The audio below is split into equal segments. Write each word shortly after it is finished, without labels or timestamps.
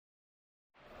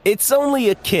It's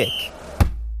only a kick,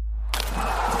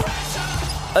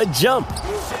 a jump,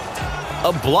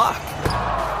 a block.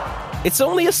 It's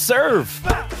only a serve.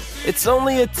 It's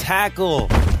only a tackle,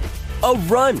 a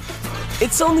run.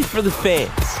 It's only for the fans.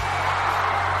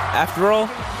 After all,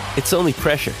 it's only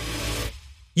pressure.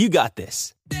 You got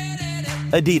this.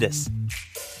 Adidas.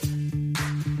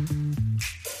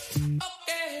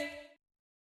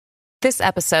 This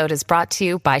episode is brought to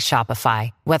you by Shopify.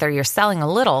 Whether you're selling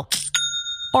a little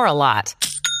or a lot,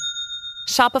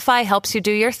 Shopify helps you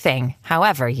do your thing,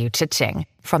 however you cha-ching.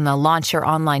 From the launch your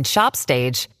online shop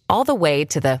stage, all the way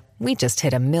to the we just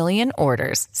hit 1 million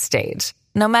orders stage.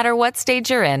 No matter what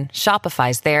stage you're in,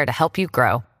 Shopify's there to help you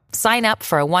grow. Sign up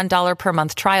for a $1 per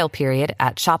month trial period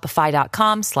at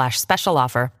shopify.com/special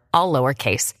offer, all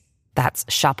lowercase. That's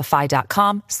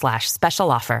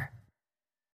shopify.com/special offer.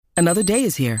 Another day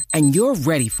is here, and you're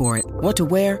ready for it. What to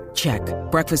wear? Check.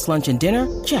 Breakfast, lunch, and dinner?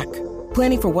 Check.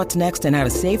 Planning for what's next and how to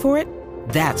save for it?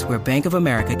 That's where Bank of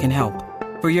America can help.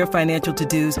 For your financial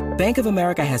to-dos, Bank of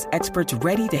America has experts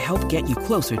ready to help get you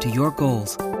closer to your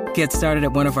goals. Get started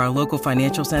at one of our local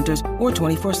financial centers or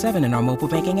 24/7 in our mobile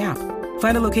banking app.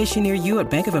 Find a location near you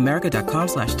at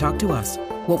bankofamerica.com/talktous.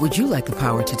 What would you like the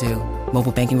power to do?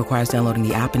 Mobile banking requires downloading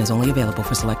the app and is only available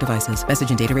for select devices.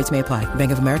 Message and data rates may apply.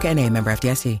 Bank of America NA, member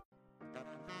FDIC.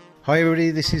 Hi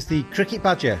everybody, this is the Cricket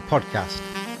Badger podcast.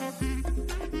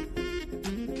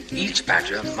 Each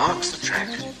badger marks the track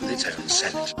with its own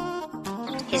scent.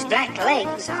 His black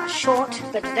legs are short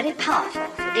but very powerful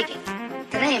for digging.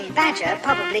 The name badger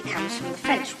probably comes from the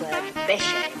French word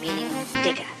bêcher, meaning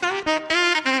digger.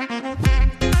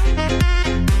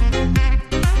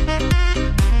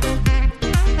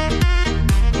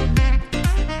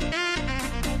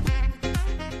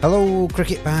 Hello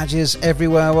Cricket Badgers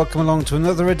everywhere, welcome along to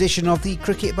another edition of the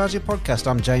Cricket Badger podcast.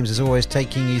 I'm James, as always,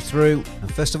 taking you through.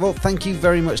 And first of all, thank you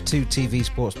very much to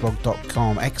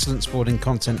tvsportsblog.com. Excellent sporting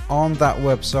content on that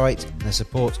website. And the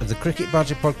support of the Cricket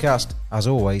Badger podcast, as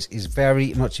always, is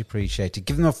very much appreciated.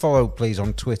 Give them a follow, please,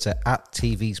 on Twitter at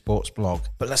tvsportsblog.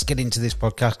 But let's get into this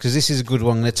podcast, because this is a good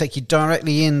one. I'm going to take you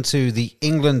directly into the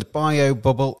England bio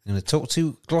bubble. I'm going to talk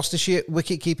to Gloucestershire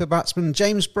wicketkeeper batsman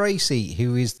James Bracey,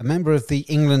 who is a member of the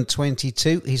England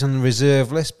 22. He's on the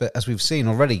reserve list, but as we've seen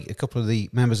already, a couple of the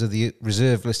members of the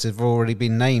reserve list have already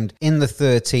been named in the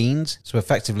 13s. So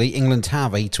effectively, England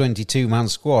have a 22-man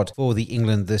squad for the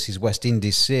England versus West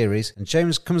Indies series. And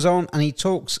James comes on and he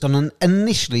talks on an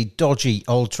initially dodgy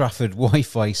Old Trafford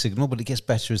Wi-Fi signal, but it gets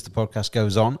better as the podcast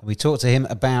goes on. We talk to him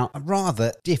about a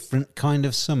rather different kind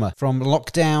of summer, from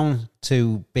lockdown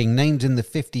to being named in the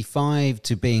 55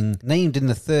 to being named in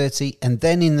the 30 and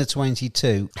then in the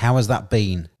 22. How has that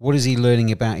been? What is he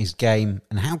learning about his game,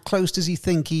 and how close does he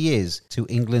think he is to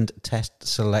England Test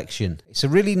selection? It's a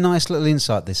really nice little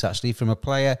insight, this, actually, from a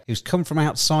player who's come from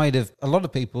outside of a lot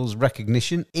of people's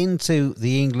recognition into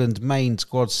the England main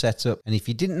squad setup. And if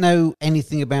you didn't know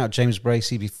anything about James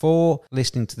Bracey before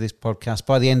listening to this podcast,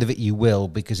 by the end of it you will,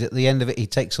 because at the end of it he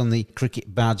takes on the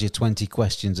Cricket Badger 20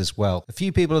 questions as well. A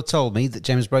few people have told me that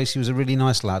James Bracey was a really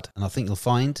nice lad, and I think you'll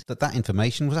find that that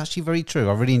information was actually very true.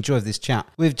 I really enjoyed this chat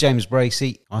with James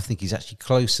Bracey. I think he's actually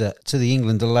closer to the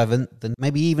England 11 than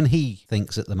maybe even he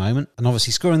thinks at the moment. And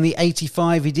obviously scoring the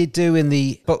 85 he did do in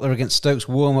the Butler against Stokes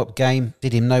warm-up game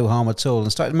did him no harm at all,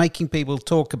 and started making people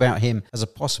talk about him as a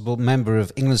possible member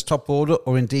of England's top order,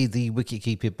 or indeed the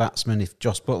wicket-keeping batsman if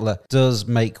Jos Buttler does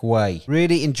make way.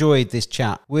 Really enjoyed this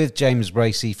chat with James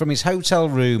Bracey from his hotel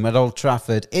room at Old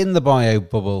Trafford in the bio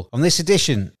bubble on this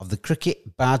edition of the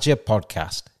Cricket Badger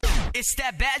podcast. It's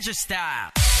that Badger style.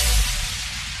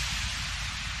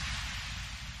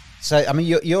 So, I mean,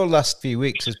 your last few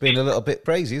weeks has been a little bit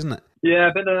crazy, isn't it?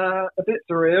 Yeah, been a bit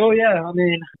surreal, yeah. I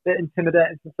mean, a bit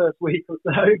intimidating for the first week or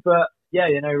so, but yeah,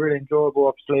 really enjoyable,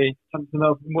 obviously. Something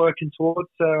I've been working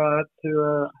towards, so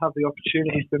to have the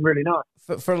opportunity has been really nice.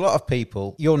 For a lot of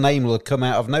people, your name will have come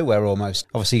out of nowhere almost.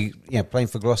 Obviously, playing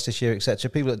for Gloucestershire,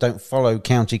 etc. People that don't follow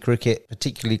county cricket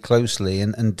particularly closely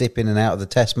and dip in and out of the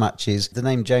test matches, the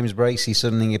name James Bracey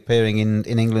suddenly appearing in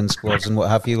England squads and what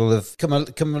have you will have come a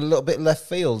little bit left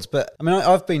field. But I mean,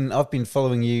 I've been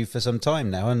following you for some time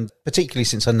now, and particularly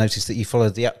since I noticed that you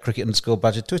followed the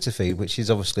 @cricket_badger Twitter feed, which is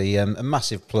obviously a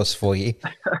massive plus for you.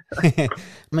 I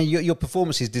mean, your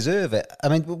performances deserve it. I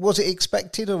mean, was it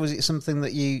expected, or was it something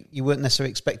that you weren't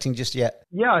necessarily expecting just yet?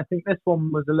 Yeah, I think this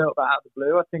one was a little bit out of the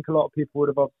blue. I think a lot of people would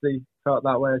have obviously felt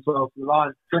that way as well for the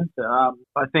Lions Sprinter.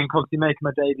 I think obviously making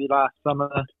my debut last summer,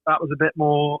 that was a bit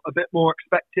more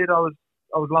expected. I was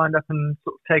lined up and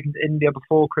sort of taken to India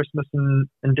before Christmas and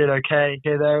did okay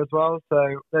here there as well.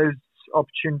 So those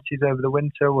opportunities over the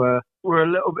winter were a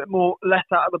little bit more less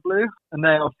out of the blue, and they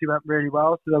obviously went really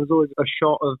well. So there was always a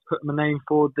shot of putting my name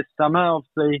forward this summer.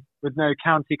 Obviously, with no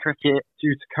county cricket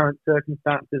due to current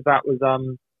circumstances, that was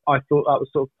I thought that was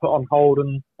sort of put on hold,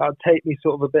 and that would take me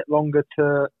sort of a bit longer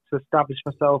to establish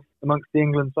myself amongst the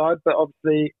England side. But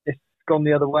obviously, it's gone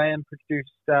the other way and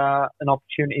produced an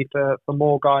opportunity for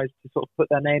more guys to sort of put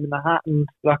their name in the hat, and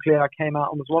luckily I came out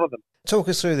and was one of them. Talk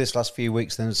us through this last few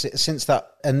weeks then. Since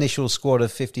that initial squad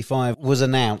of 55 was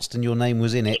announced and your name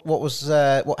was in it,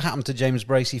 what happened to James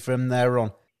Bracey from there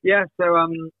on? Yeah, so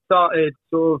started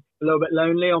sort of a little bit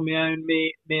lonely on my own,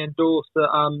 me and Dorse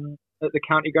at the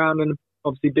county ground, and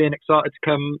obviously being excited to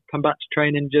come back to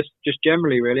training just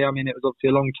generally, really. I mean, it was obviously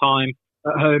a long time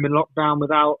at home in lockdown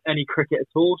without any cricket at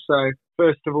all. So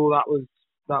first of all, that was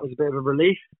a bit of a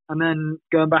relief. And then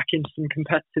going back into some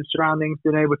competitive surroundings,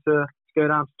 being able to go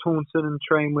down to Taunton and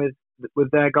train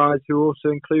with their guys who were also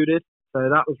included. So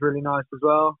that was really nice as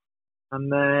well.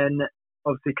 And then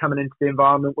obviously coming into the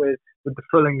environment with the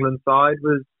full England side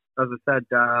was, as I said,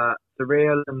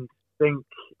 surreal, and I think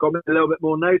got me a little bit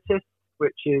more notice,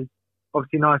 which is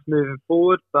obviously nice moving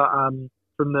forward. But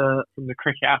from the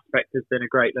cricket aspect, has been a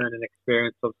great learning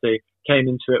experience. Obviously came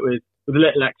into it with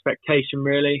little expectation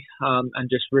really, and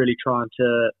just really trying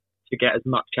to get as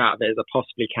much out of it as I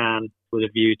possibly can, with a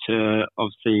view to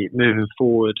obviously moving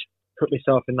forward, put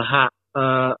myself in the hat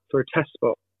for a test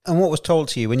spot. And what was told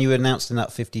to you when you were announced in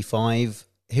that 55?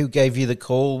 Who gave you the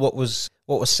call? What was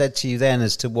said to you then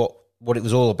as to what it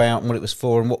was all about and what it was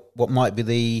for, and what might be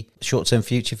the short-term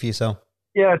future for yourself?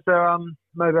 Yeah, so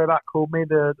Mobo Bat called me,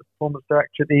 the performance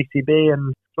director at the ECB,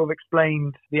 and sort of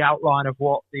explained the outline of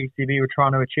what the ECB were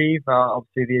trying to achieve.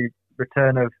 Obviously, the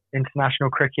return of international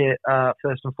cricket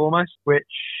first and foremost, which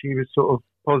he was sort of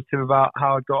positive about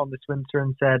how I'd got on this winter,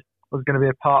 and said I was going to be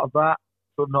a part of that.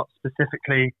 Sort of not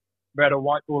specifically red or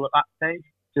white ball at that stage,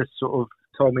 just sort of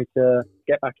told me to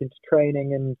get back into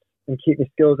training and keep my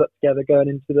skills up together going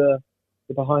into the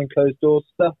behind closed doors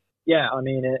stuff. Yeah, I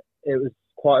mean, it was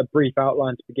quite a brief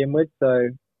outline to begin with, so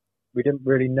we didn't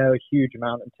really know a huge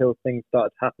amount until things started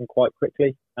to happen quite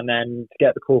quickly. And then to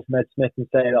get the call from Ed Smith and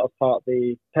say that I was part of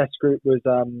the test group was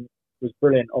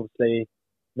brilliant. Obviously,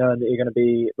 knowing that you're going to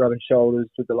be rubbing shoulders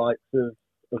with the likes of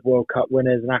World Cup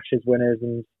winners and Ashes winners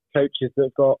and coaches that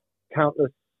have got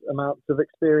countless amounts of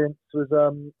experience was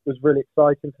really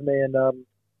exciting for me. And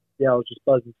I was just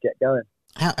buzzing to get going.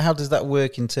 How does that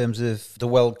work in terms of the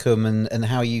welcome and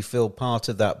how you feel part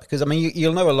of that? Because, I mean,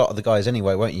 you'll know a lot of the guys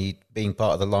anyway, won't you? Being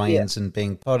part of the Lions and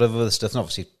being part of other stuff, and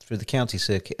obviously through the county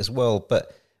circuit as well.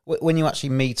 But when you actually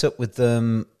meet up with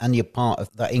them and you're part of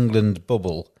that England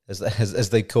bubble, as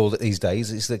they call it these days,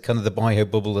 it's the kind of the bio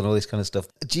bubble and all this kind of stuff.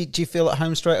 Do you feel at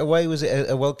home straight away? Was it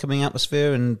a welcoming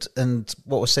atmosphere? And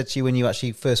what was said to you when you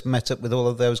actually first met up with all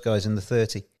of those guys in the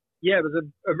 30? Yeah, it was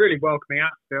a really welcoming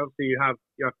atmosphere. Obviously, you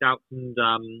have doubts and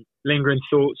lingering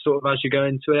thoughts sort of as you go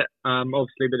into it.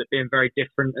 Obviously, with it being very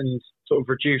different and sort of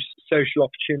reduced social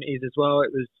opportunities as well, it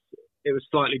was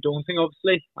slightly daunting,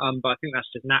 obviously. But I think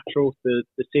that's just natural.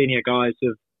 The senior guys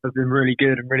have been really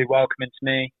good and really welcoming to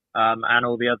me, and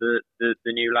all the other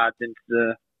the new lads into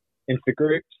the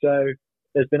group. So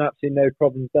there's been absolutely no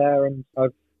problems there, and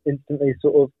I've instantly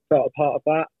sort of felt a part of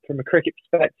that. From a cricket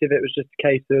perspective, it was just a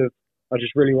case of I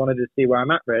just really wanted to see where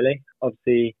I'm at, really.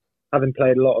 Obviously, having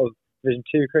played a lot of Division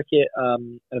 2 cricket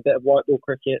and a bit of white ball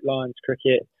cricket, Lions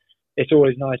cricket, it's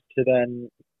always nice to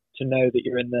know that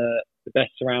you're in the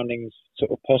best surroundings sort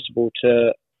of possible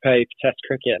to play for Test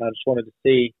cricket. And I just wanted to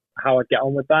see how I'd get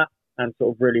on with that and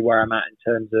sort of really where I'm at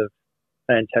in terms of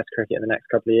playing Test cricket in the next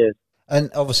couple of years.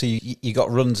 And obviously, you got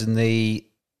runs in the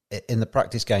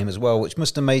practice game as well, which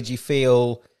must have made you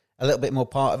feel a little bit more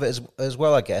part of it as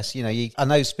well, I guess. You know, I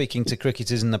know speaking to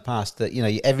cricketers in the past that, you know,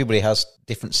 everybody has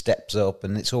different steps up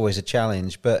and it's always a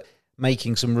challenge, but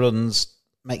making some runs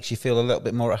makes you feel a little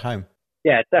bit more at home.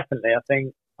 Yeah, definitely. I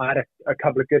think I had a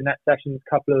couple of good net sessions, a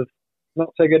couple of not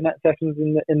so good net sessions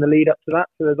in the lead up to that.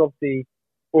 So there's obviously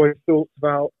always thoughts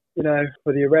about, you know,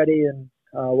 whether you're ready and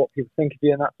what people think of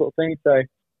you and that sort of thing. So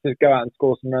to go out and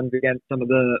score some runs against some of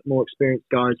the more experienced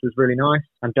guys was really nice,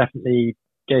 and definitely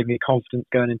gave me confidence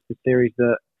going into the series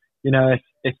that, you know,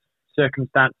 if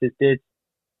circumstances did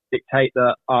dictate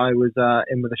that I was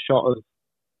in with a shot of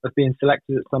being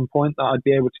selected at some point, that I'd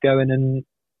be able to go in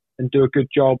and do a good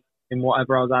job in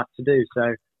whatever I was asked to do.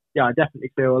 So, yeah, I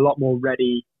definitely feel a lot more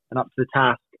ready and up to the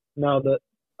task now that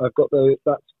I've got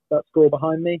that score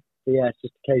behind me. So, yeah, it's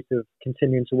just a case of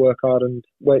continuing to work hard and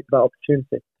wait for that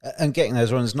opportunity. And getting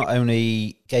those runs not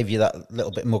only gave you that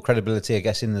little bit more credibility, I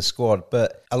guess, in the squad,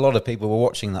 but a lot of people were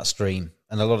watching that stream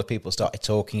and a lot of people started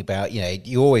talking about,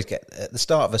 you always get at the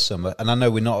start of the summer, and I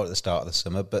know we're not at the start of the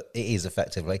summer, but it is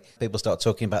effectively, people start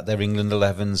talking about their England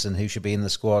 11s and who should be in the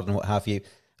squad and what have you,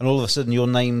 and all of a sudden your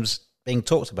name's being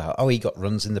talked about. Oh, he got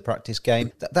runs in the practice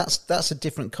game. That's a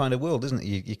different kind of world, isn't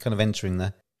it? You're kind of entering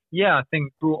there. Yeah, I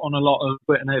think brought on a lot of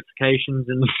Twitter notifications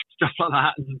and stuff like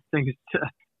that, and things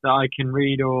that I can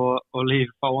read or leave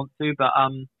if I want to, but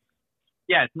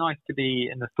yeah, it's nice to be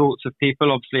in the thoughts of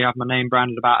people. Obviously, have my name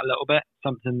branded about a little bit,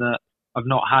 something that I've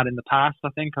not had in the past. I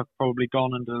think I've probably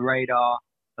gone under the radar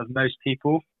of most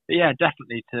people. But yeah,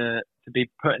 definitely to be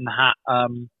put in the hat,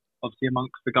 obviously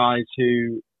amongst the guys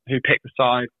who pick the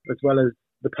side, as well as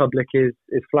the public, is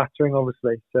flattering,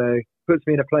 obviously. So it puts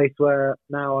me in a place where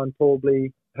now I'm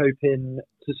probably hoping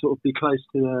to sort of be close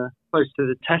to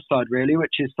the test side, really,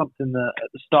 which is something that at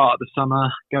the start of the summer,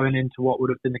 going into what would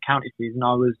have been the county season,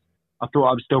 I thought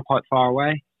I was still quite far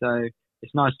away. So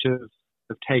it's nice to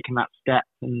have taken that step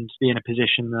and be in a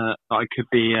position that I could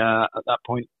be at that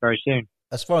point very soon.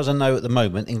 As far as I know at the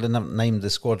moment, England haven't named the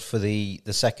squad for the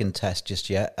second test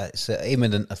just yet. It's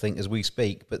imminent, I think, as we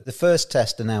speak. But the first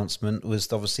test announcement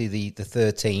was obviously the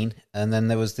 13, and then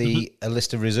there was a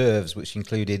list of reserves, which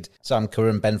included Sam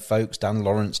Curran, Ben Folkes, Dan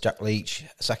Lawrence, Jack Leach,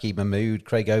 Saki Mahmood,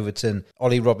 Craig Overton,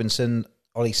 Ollie Robinson,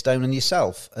 Ollie Stone, and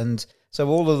yourself. And so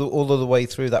all of the way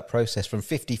through that process, from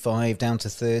 55 down to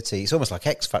 30, it's almost like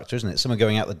X Factor, isn't it? Some are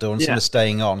going out the door and some are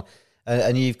staying on.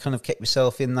 And you've kind of kept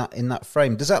yourself in that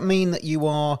frame. Does that mean that you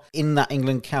are in that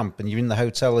England camp and you're in the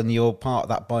hotel and you're part of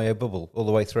that bio bubble all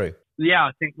the way through? Yeah,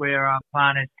 I think our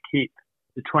plan is to keep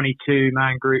the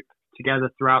 22-man group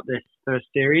together throughout this first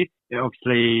series. It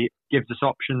obviously gives us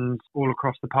options all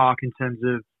across the park in terms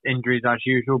of injuries as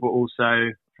usual, but also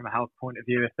from a health point of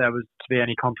view, if there was to be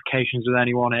any complications with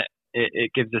anyone,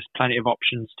 it gives us plenty of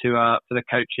options for the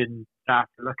coaching staff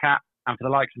to look at. And for the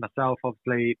likes of myself,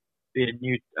 obviously, being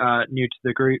new to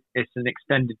the group, it's an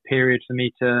extended period for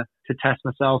me to test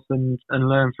myself and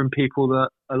learn from people that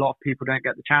a lot of people don't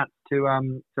get the chance to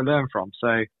learn from. So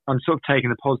I'm sort of taking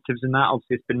the positives in that.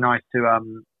 Obviously, it's been nice to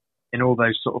in all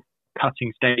those sort of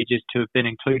cutting stages to have been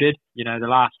included. The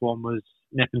last one was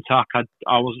nip and tuck.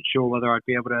 I wasn't sure whether I'd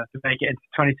be able to make it into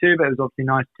 22, but it was obviously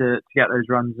nice to get those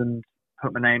runs and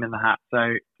put my name in the hat.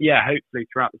 So yeah, hopefully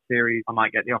throughout the series I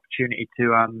might get the opportunity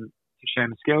to show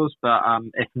my skills, but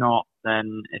if not,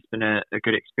 then it's been a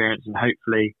good experience, and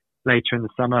hopefully later in the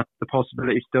summer the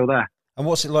possibility is still there. And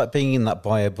what's it like being in that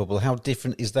bio bubble? How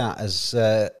different is that? As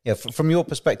from your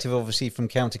perspective, obviously from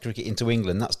county cricket into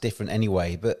England, that's different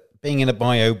anyway, but being in a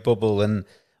bio bubble and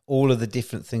all of the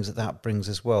different things that brings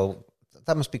as well,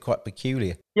 that must be quite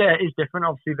peculiar. Yeah, it is different.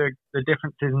 Obviously, the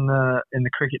differences in the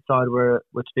cricket side were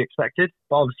to be expected,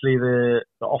 but obviously the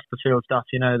off the field stuff,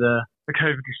 the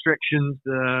COVID restrictions,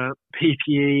 the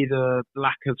PPE, the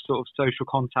lack of sort of social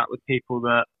contact with people,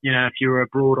 that if you were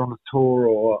abroad on a tour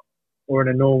or in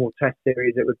a normal test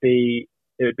series, it would be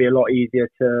a lot easier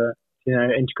to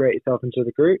integrate yourself into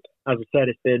the group. As I said,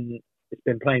 it's been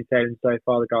plain sailing so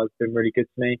far. The guys have been really good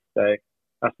to me, so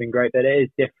that's been great. But it is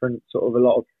different, sort of a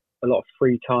lot of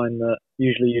free time that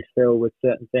usually you'd fill with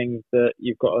certain things that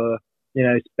you've got to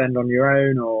spend on your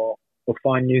own or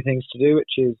find new things to do,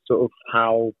 which is sort of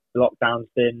how the lockdown's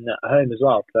been at home as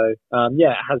well. So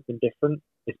yeah, it has been different.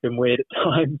 It's been weird at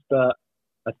times, but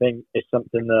I think it's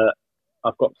something that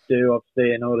I've got to do,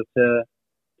 obviously, in order to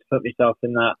put myself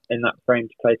in that frame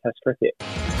to play Test cricket.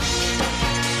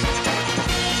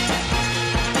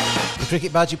 The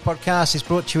Cricket Badger podcast is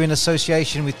brought to you in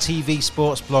association with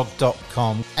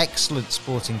tvsportsblog.com. Excellent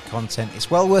sporting content.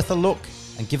 It's well worth a look,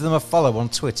 and give them a follow on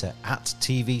Twitter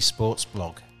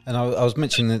 @tvsportsblog. And I was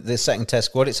mentioning the second test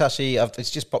squad. It's actually,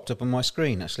 it's just popped up on my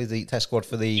screen, actually, the test squad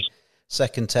for the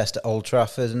second test at Old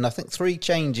Trafford. And I think 3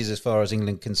 changes as far as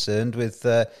England concerned, with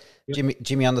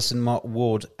Jimmy Anderson, Mark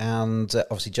Ward, and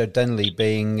obviously Joe Denley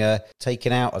being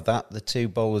taken out of that. The 2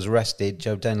 bowlers rested,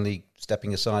 Joe Denley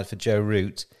stepping aside for Joe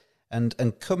Root. And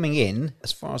coming in,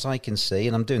 as far as I can see,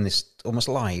 and I'm doing this almost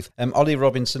live, Ollie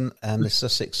Robinson and the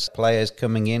Sussex players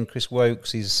coming in. Chris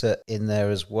Wokes is in there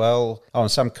as well. Oh,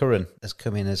 and Sam Curran has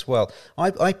come in as well.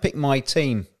 I picked my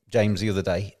team, James, the other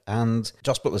day, and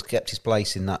Jos Buttler's kept his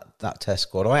place in that test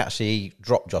squad. I actually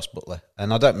dropped Jos Buttler,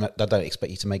 and I don't expect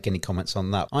you to make any comments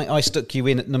on that. I stuck you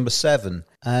in at number 7,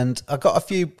 and I got a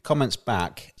few comments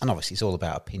back, and obviously it's all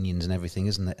about opinions and everything,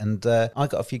 isn't it? And I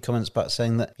got a few comments back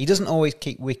saying that he doesn't always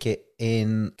keep wicket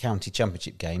in county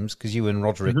championship games, because you and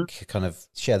Roderick kind of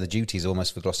share the duties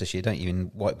almost for Gloucestershire, don't you, in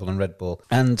white ball and red ball,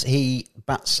 and he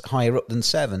bats higher up than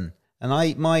 7.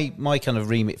 And my kind of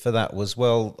remit for that was,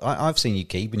 well, I've seen you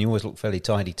keep, and you always look fairly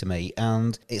tidy to me,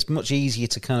 and it's much easier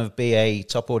to kind of be a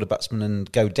top-order batsman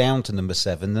and go down to number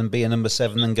 7 than be a number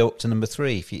 7 and go up to number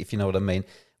 3, if you know what I mean.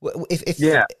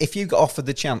 If you got offered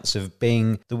the chance of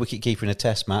being the wicket-keeper in a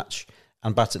test match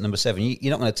and bat at number 7,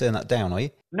 you're not going to turn that down, are you?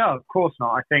 No, of course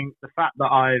not. I think the fact that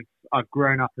I've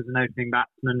grown up as an opening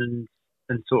batsman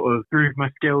and sort of proved my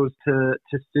skills to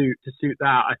suit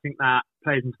that, I think that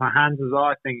plays into my hands as well.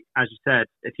 I think, as you said,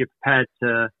 if you're prepared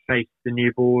to face the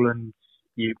new ball and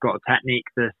you've got a technique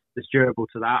that's durable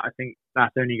to that, I think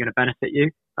that's only going to benefit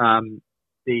you.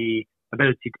 The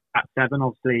ability to bat 7,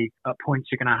 obviously, at points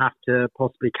you're going to have to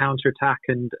possibly counter-attack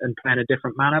and play in a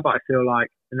different manner. But I feel like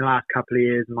in the last couple of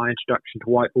years, my introduction to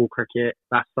white ball cricket,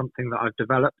 that's something that I've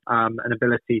developed, an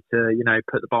ability to,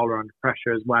 put the bowler under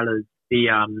pressure as well as be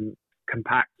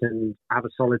compact and have a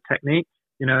solid technique.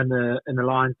 In the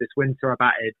Lions this winter, I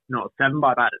batted not at 7, but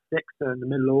I batted at 6, so in the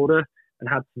middle order, and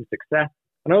had some success.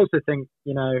 And I also think,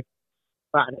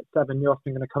 batting at 7, you're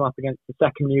often going to come up against the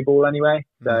second new ball anyway.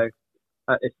 So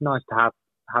it's nice to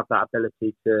have that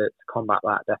ability to combat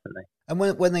that, definitely. And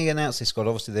when they announced this squad,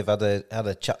 obviously they've had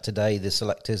a chat today, the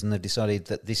selectors, and they've decided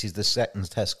that this is the second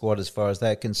test squad as far as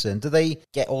they're concerned. Do they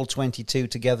get all 22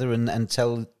 together and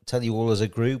tell you all as a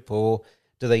group, or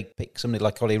do they pick somebody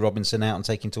like Ollie Robinson out and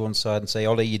take him to one side and say,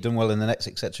 Ollie, you've done well in the next,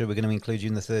 etc., we're going to include you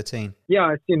in the 13? Yeah,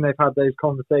 I assume they've had those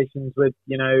conversations with,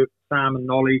 Sam and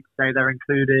Ollie to say they're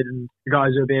included, and the guys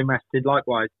who are being rested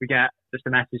likewise. We get just a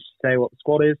message to say what the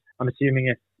squad is. I'm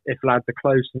assuming if lads are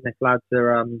close and if lads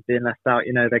are being left out,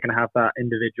 they're going to have that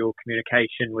individual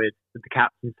communication with the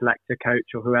captain, selector, coach,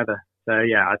 or whoever. So,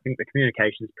 yeah, I think the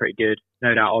communication's pretty good.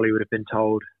 No doubt Ollie would have been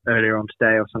told earlier on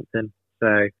today or something.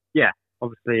 So, yeah,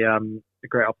 obviously a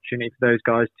great opportunity for those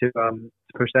guys to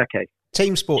push their case.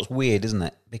 Team sport's weird, isn't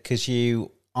it? Because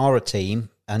you are a team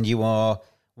and you are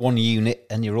one unit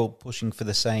and you're all pushing for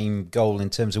the same goal in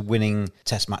terms of winning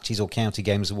test matches or county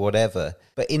games or whatever.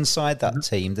 But inside that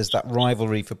team, there's that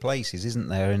rivalry for places, isn't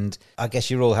there? And I guess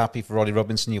you're all happy for Ollie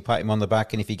Robinson. You'll pat him on the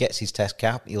back, and if he gets his test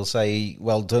cap, you'll say,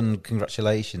 well done,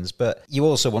 congratulations. But you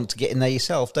also want to get in there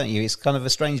yourself, don't you? It's kind of a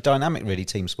strange dynamic, really,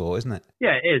 team sport, isn't it?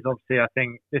 Yeah, it is. Obviously, I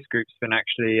think this group's been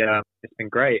actually, it's been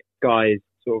great. Guys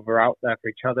sort of are out there for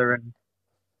each other, and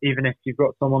even if you've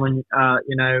got someone,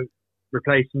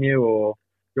 replacing you, or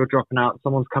you're dropping out,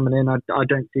 someone's coming in, I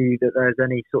don't see that there's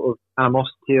any sort of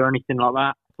animosity or anything like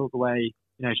that. I thought the way,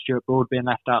 Stuart Broad being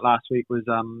left out last week was,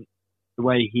 the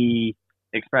way he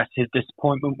expressed his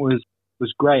disappointment was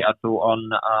great, I thought, on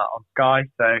Sky.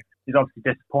 So he's obviously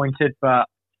disappointed, but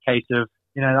case of,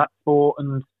 that's sport,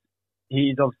 and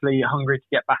he's obviously hungry to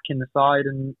get back in the side,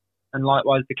 and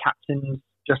likewise the captain's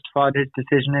justified his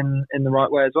decision in the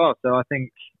right way as well. So I think,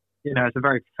 it's a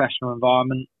very professional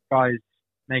environment. Guys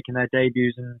making their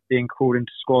debuts and being called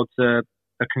into squads are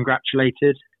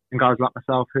congratulated, and guys like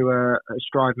myself who are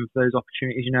striving for those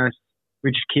opportunities,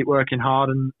 we just keep working hard,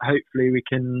 and hopefully we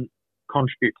can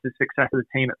contribute to the success of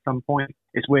the team at some point.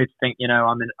 It's weird to think,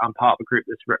 I'm part of a group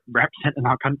that's representing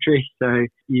our country, so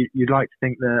you'd like to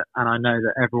think that, and I know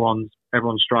that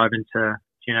everyone's striving to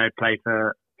play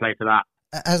for that.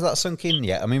 Has that sunk in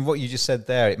yet? I mean, what you just said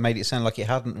there, it made it sound like it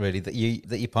hadn't really, that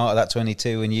you're part of that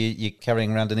 22 and you're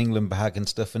carrying around an England bag and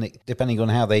stuff, and it, depending on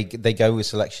how they go with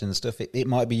selection and stuff, it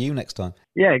might be you next time.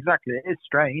 Yeah, exactly. It is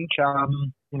strange.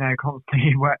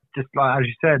 Constantly, just like, as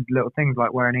you said, little things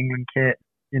like wearing England kit,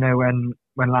 when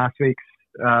last week's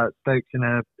Stokes in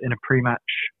a pre-match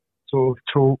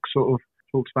talks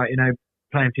about,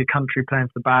 playing for your country, playing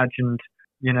for the badge, and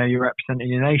you're representing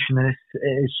your nation, and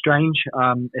it is strange.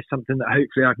 It's something that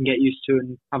hopefully I can get used to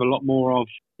and have a lot more of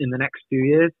in the next few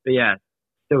years. But yeah,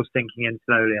 still sinking in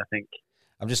slowly, I think.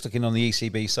 I'm just looking on the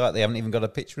ECB site. They haven't even got a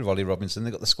picture of Ollie Robinson.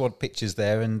 They've got the squad pictures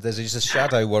there, and there's just a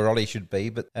shadow where Ollie should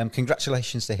be. But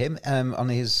congratulations to him on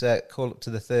his call up to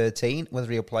the 13.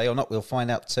 Whether he'll play or not, we'll find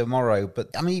out tomorrow.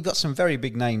 But, I mean, you've got some very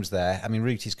big names there. I mean,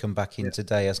 Ruti's come back in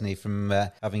today, hasn't he, from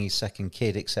having his second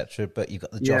kid, etc. But you've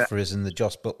got the Joffres and the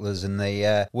Joss Butlers and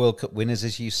the World Cup winners,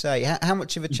 as you say. How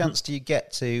much of a chance do you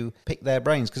get to pick their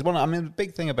brains? Because, the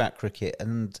big thing about cricket,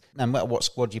 and no matter what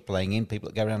squad you're playing in, people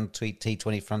that go around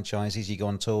T20 franchises, you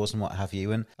go on tours and what have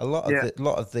you, and a lot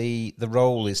of the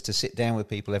role is to sit down with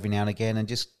people every now and again and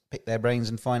just pick their brains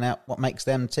and find out what makes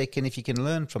them tick, and if you can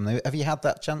learn from them. Have you had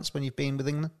that chance when you've been with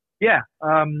England? Yeah,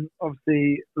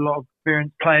 obviously a lot of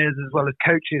experienced players as well as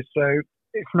coaches, so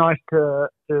it's nice to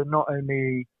not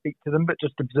only speak to them but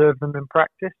just observe them in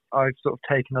practice. I've sort of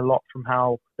taken a lot from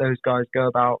how those guys go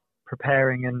about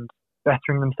preparing and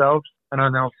bettering themselves, and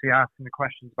then obviously asking the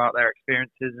questions about their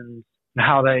experiences and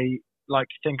how they like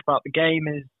to think about the game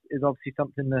is obviously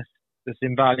something that's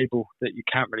invaluable that you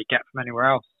can't really get from anywhere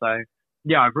else. So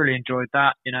yeah, I've really enjoyed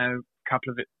that.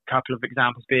 Couple of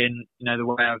examples being, the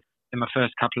way I've, in my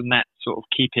first couple of nets, sort of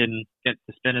keeping against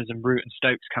the spinners and Root and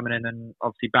Stokes coming in and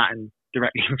obviously batting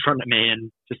directly in front of me,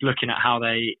 and just looking at how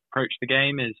they approach the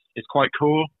game is quite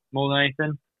cool more than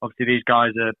anything. Obviously these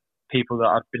guys are people that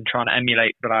I've been trying to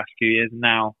emulate for the last few years, and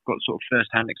now got sort of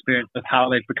first-hand experience of how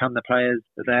they've become the players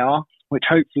that they are, which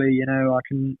hopefully, I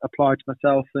can apply to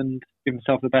myself and give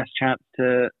myself the best chance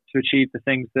to achieve the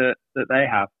things that they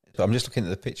have. So I'm just looking at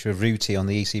the picture of Rooty on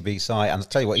the ECB site, and I'll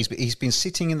tell you what, he's been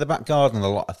sitting in the back garden a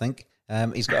lot, I think.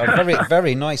 He's got a very,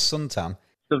 very nice suntan.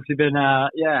 It's obviously been,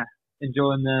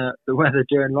 enjoying the weather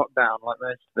during lockdown like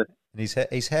most of us. And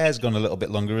his hair's gone a little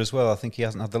bit longer as well. I think he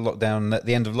hasn't had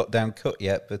the end of lockdown cut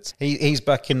yet, but he's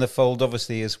back in the fold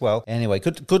obviously as well. Anyway,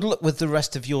 good luck with the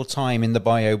rest of your time in the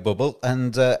bio bubble.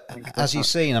 And as you've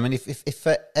seen, I mean, if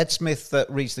Ed Smith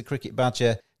reads the Cricket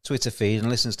Badger Twitter feed and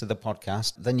listens to the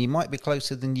podcast, then you might be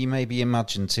closer than you maybe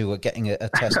imagined to getting a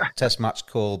test match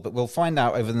call. But we'll find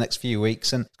out over the next few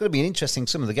weeks, and it's going to be interesting.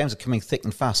 Some of the games are coming thick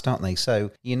and fast, aren't they?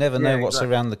 So you never know what's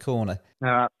around the corner. No,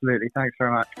 absolutely. Thanks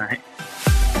very much, mate.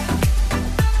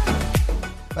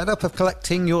 Fed up of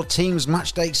collecting your team's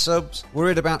matchday subs?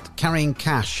 Worried about carrying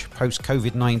cash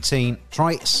post-COVID-19?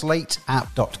 Try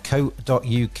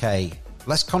slateapp.co.uk.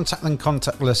 Less contact than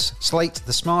contactless. Slate,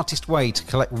 the smartest way to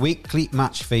collect weekly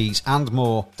match fees and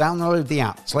more. Download the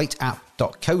app,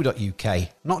 slateapp.co.uk.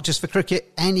 Not just for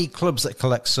cricket, any clubs that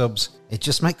collect subs. It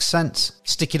just makes sense.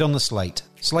 Stick it on the Slate.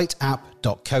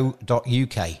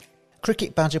 slateapp.co.uk.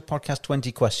 Cricket Badger Podcast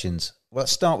 20 questions. Well,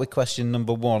 let's start with question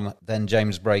number 1, then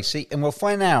James Bracey, and we'll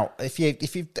find out if you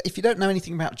don't know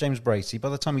anything about James Bracey. By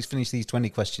the time he's finished these 20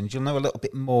 questions, you'll know a little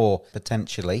bit more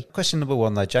potentially. Question number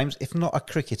 1, though, James: if not a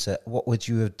cricketer, what would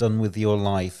you have done with your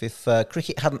life? If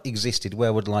cricket hadn't existed,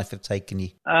 where would life have taken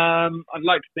you? I'd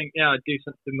like to think, I'd do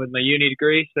something with my uni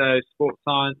degree, so sports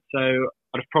science. So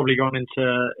I'd have probably gone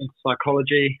into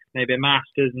psychology, maybe a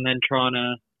master's, and then trying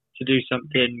to do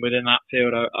something within that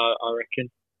field. I reckon.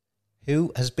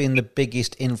 Who has been the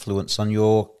biggest influence on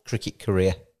your cricket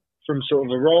career? From sort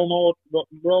of a role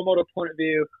model point of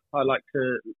view, I like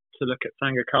to look at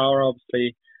Sangakkara,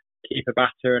 obviously keeper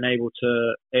batter and able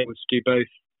to do both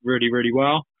really, really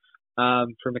well.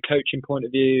 From a coaching point of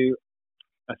view,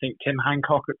 I think Tim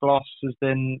Hancock at Gloss has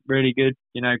been really good.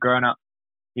 Growing up,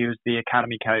 he was the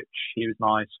academy coach, he was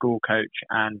my school coach,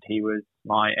 and he was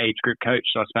my age group coach.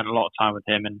 So I spent a lot of time with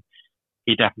him, and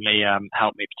he definitely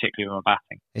helped me, particularly with my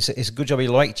batting. It's a good job he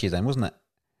liked you then, wasn't it?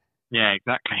 Yeah,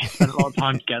 exactly. Spent a lot of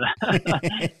time together.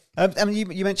 I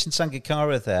mean, you mentioned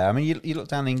Sangakkara there. I mean, you look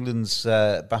down England's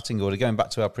batting order, going back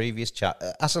to our previous chat.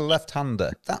 As a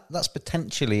left-hander, that's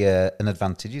potentially an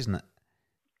advantage, isn't it?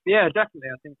 Yeah, definitely.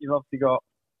 I think you've obviously got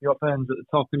Burns at the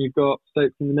top and you've got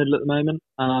Stokes in the middle at the moment.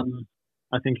 I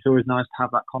think it's always nice to have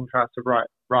that contrast of right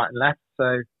and left.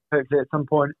 So hopefully at some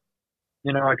point,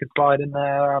 I could slide in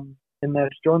there to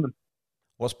join them.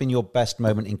 What's been your best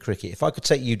moment in cricket? If I could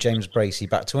take you, James Bracey,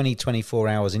 back to any 24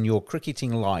 hours in your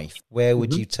cricketing life, where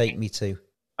would you take me to?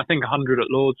 I think 100 at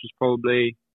Lords was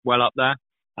probably well up there.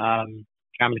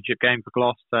 Championship game for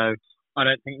Gloss, so I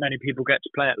don't think many people get to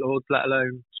play at Lords, let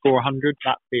alone score 100.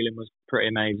 That feeling was pretty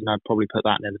amazing. I'd probably put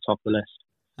that near the top of the list.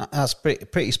 That's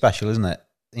pretty special, isn't it?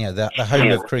 The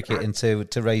home of cricket, and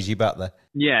to raise you back there.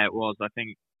 Yeah, it was. I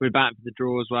think we were batting for the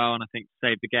draw as well, and I think to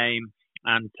save the game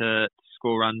and to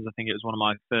score runs. I think it was one of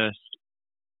my first,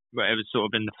 it was sort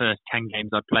of in the first 10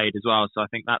 games I played as well. So I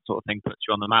think that sort of thing puts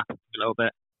you on the map a little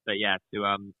bit. But yeah,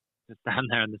 to stand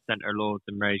there in the centre of Lords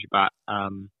and raise your bat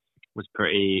was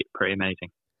pretty amazing.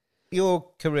 Your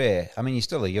career, I mean, you're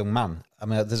still a young man. I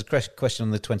mean, there's a question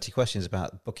on the 20 questions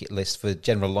about bucket list for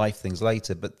general life things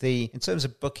later. But in terms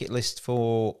of bucket list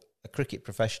for a cricket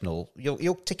professional,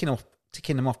 you're ticking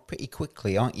them off pretty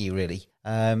quickly, aren't you, really?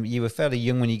 You were fairly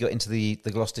young when you got into the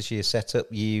Gloucestershire setup.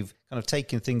 You've kind of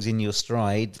taken things in your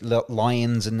stride,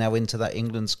 Lions, and now into that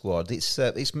England squad.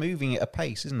 It's moving at a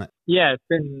pace, isn't it? Yeah, it's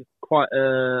been quite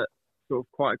a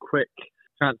quick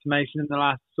transformation in the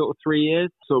last sort of 3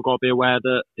 years. Sort of got to be aware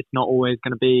that it's not always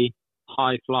going to be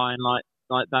high flying like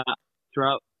that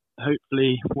throughout.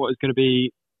 Hopefully, what is going to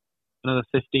be another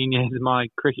 15 years of my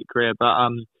cricket career.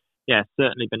 But yeah, it's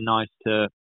certainly been nice to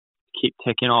keep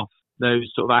ticking off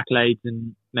those sort of accolades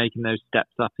and making those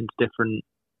steps up into different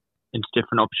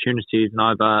opportunities, and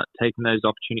I've taken those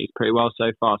opportunities pretty well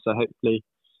so far. So hopefully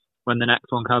when the next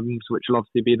one comes, which will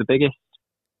obviously be the biggest,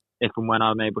 if and when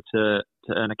I'm able to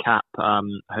earn a cap,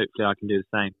 hopefully I can do the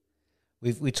same.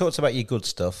 We talked about your good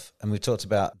stuff, and we've talked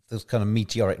about this kind of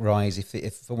meteoric rise,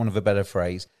 if for want of a better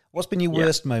phrase. What's been your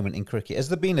worst moment in cricket? Has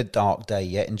there been a dark day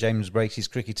yet in James Bracey's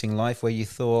cricketing life where you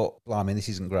thought, blimey, this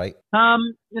isn't great?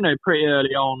 Pretty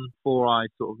early on, before I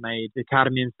sort of made the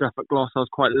academy and stuff at Gloss, I was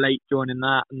quite late joining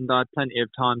that, and I had plenty of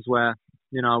times where,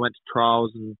 I went to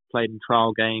trials and played in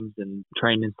trial games and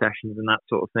training sessions and that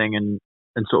sort of thing, and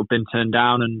sort of been turned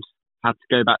down and had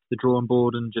to go back to the drawing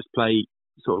board and just play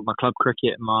sort of my club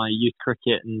cricket and my youth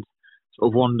cricket and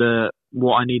sort of wonder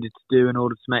what I needed to do in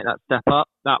order to make that step up.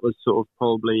 That was sort of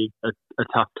probably a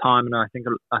tough time, and I think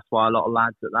that's why a lot of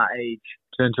lads at that age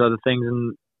turn to other things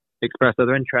and express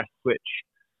other interests, which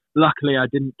luckily I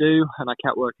didn't do, and I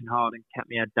kept working hard and kept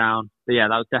my head down. But yeah,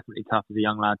 that was definitely tough as a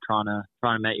young lad trying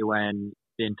to make your way, and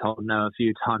being told no a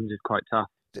few times is quite tough.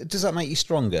 Does that make you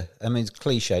stronger? I mean, it's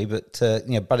cliche, but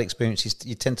bad experiences,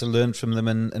 you tend to learn from them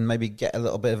and maybe get a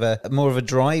little bit of more of a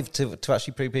drive to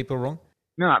actually prove people wrong.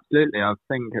 No, absolutely. I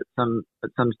think at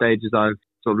some stages I've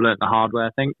sort of learnt the hard way.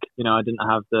 I think I didn't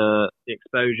have the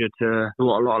exposure to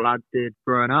what a lot of lads did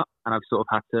growing up, and I've sort of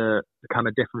had to become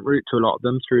a different route to a lot of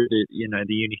them through the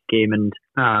uni scheme and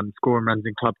scoring runs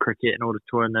in club cricket in order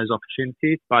to earn those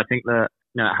opportunities. But I think that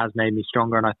it has made me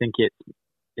stronger, and I think it's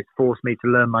forced me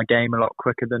to learn my game a lot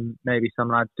quicker than maybe some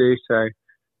lads do. So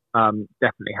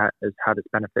definitely has had its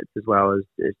benefits as well as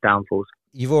its downfalls.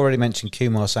 You've already mentioned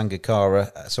Kumar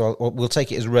Sangakkara, so we'll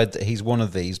take it as read that he's one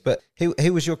of these. But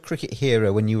who was your cricket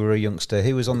hero when you were a youngster?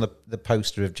 Who was on the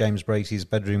poster of James Bracey's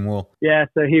bedroom wall? Yeah,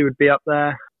 so he would be up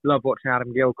there. Love watching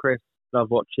Adam Gilchrist. Love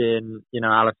watching,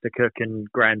 Alistair Cook and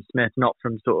Graham Smith, not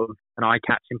from sort of an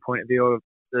eye-catching point of view.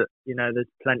 That there's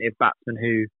plenty of batsmen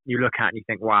who you look at and you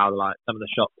think, wow, like some of the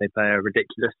shots they play are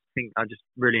ridiculous. I think I just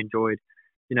really enjoyed,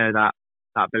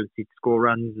 that ability to score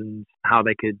runs and how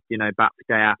they could, bat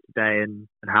day after day and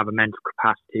have a mental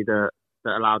capacity that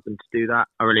allowed them to do that.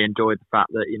 I really enjoyed the fact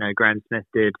that, Graham Smith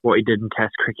did what he did in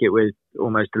Test cricket with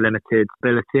almost a limited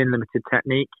ability and limited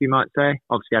technique, you might say.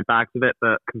 Obviously had bags of it,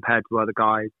 but compared to other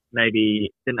guys,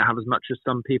 maybe didn't have as much as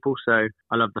some people. So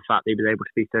I love the fact that he was able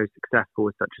to be so successful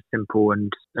with such a simple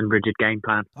and rigid game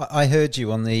plan. I heard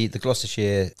you on the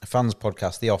Gloucestershire Fans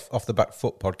podcast, the Off the Back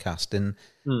Foot podcast,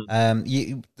 and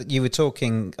you were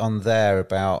talking on there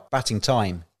about batting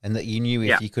time, and that you knew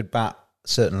if you could bat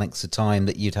certain lengths of time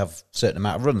that you'd have a certain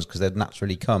amount of runs because they'd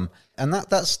naturally come. And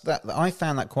that's I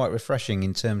found that quite refreshing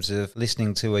in terms of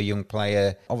listening to a young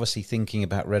player obviously thinking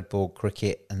about red ball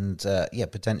cricket and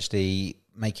potentially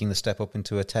making the step up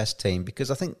into a test team, because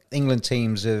I think England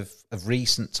teams of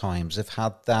recent times have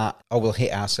had that, we'll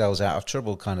hit ourselves out of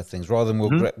trouble kind of things, rather than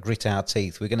we'll grit our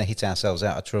teeth, we're going to hit ourselves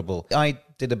out of trouble. I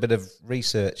did a bit of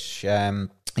research,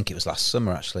 I think it was last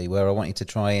summer actually, where I wanted to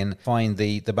try and find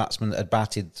the batsman that had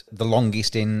batted the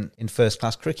longest in first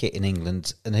class cricket in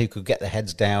England and who could get their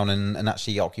heads down and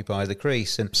actually occupy the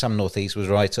crease. And Sam Northeast was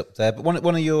right up there. But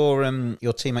one of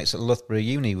your teammates at Loughborough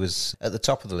Uni was at the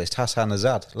top of the list, Hassan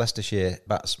Azad, Leicestershire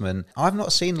batsman. I've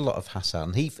not seen a lot of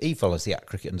Hassan. He follows the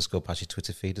 @cricket_Padgett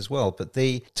Twitter feed as well. But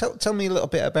tell me a little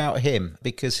bit about him,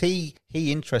 because he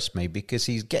interests me because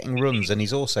he's getting runs and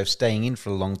he's also staying in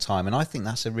for a long time. And I think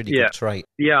that's a really good trait.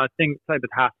 Yeah, I think I played with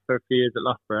Hass for a few years at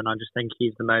Loughborough, and I just think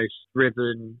he's the most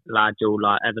driven lad you'll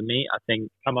ever meet. I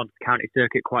think come onto the county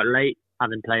circuit quite late,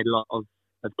 having played a lot of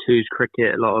twos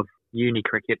cricket, a lot of uni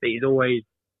cricket, but he's always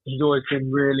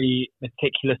been really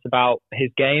meticulous about his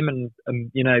game and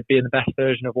being the best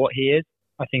version of what he is.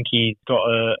 I think he's got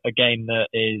a game that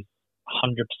is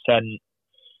 100%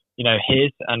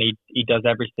 his, and he does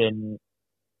everything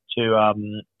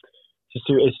to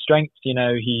suit his strengths.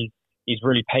 He's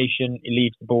really patient. He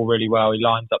leaves the ball really well. He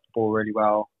lines up the ball really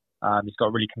well. He's got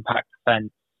a really compact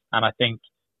defence, and I think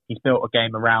he's built a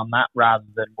game around that rather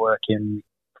than working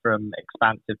from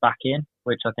expansive back in,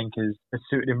 which I think has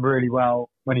suited him really well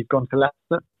when he's gone to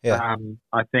Leicester. Yeah.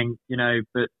 I think,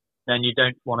 but then you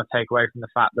don't want to take away from the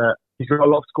fact that he's got a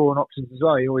lot of scoring options as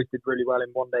well. He always did really well in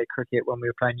one-day cricket when we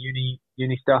were playing uni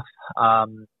stuff.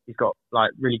 He's got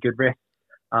really good wrists.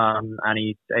 And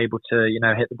he's able to,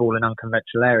 hit the ball in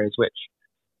unconventional areas, which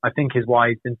I think is why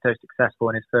he's been so successful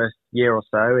in his first year or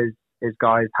so, is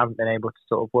guys haven't been able to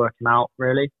sort of work him out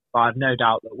really. But I've no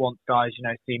doubt that once guys,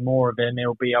 see more of him,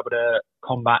 he'll be able to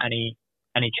combat any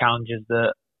challenges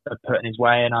that are put in his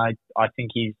way. And I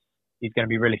think he's going to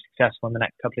be really successful in the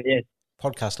next couple of years.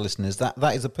 Podcast listeners,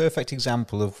 that is a perfect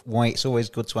example of why it's always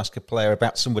good to ask a player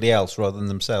about somebody else rather than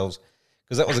themselves.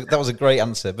 Because that was a great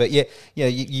answer. But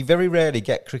you very rarely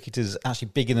get cricketers actually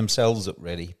bigging themselves up,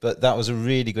 really. But that was a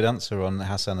really good answer on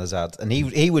Hassan Azad, and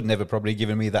he would never probably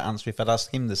given me that answer if I'd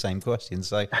asked him the same question.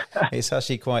 So it's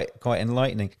actually quite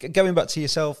enlightening. Going back to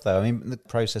yourself, though, I mean, the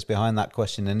process behind that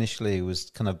question initially was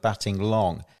kind of batting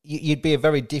long. You'd be a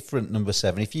very different number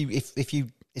 7 if you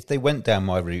if they went down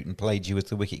my route and played you as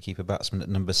the wicketkeeper batsman at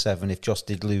number 7, if Joss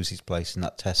did lose his place in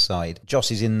that Test side,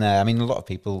 Joss is in there. I mean, a lot of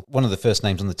people, one of the first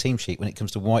names on the team sheet when it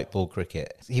comes to white ball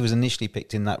cricket, he was initially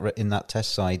picked in that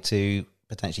Test side to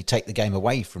potentially take the game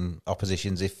away from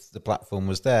oppositions if the platform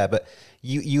was there. But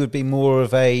you would be more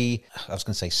of I was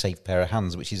going to say safe pair of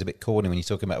hands, which is a bit corny when you're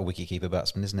talking about a wicketkeeper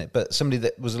batsman, isn't it? But somebody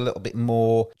that was a little bit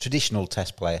more traditional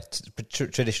Test player,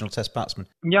 traditional Test batsman.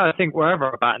 Yeah, I think wherever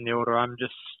I bat in the order,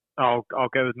 I'll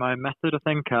go with my own method. I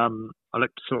think I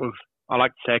like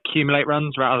to say accumulate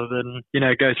runs rather than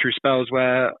go through spells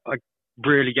where I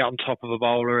really get on top of a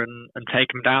bowler and take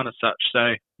them down as such.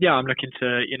 So yeah, I'm looking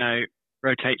to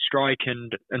rotate strike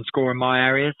and score in my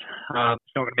areas.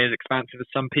 It's not going to be as expansive as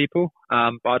some people,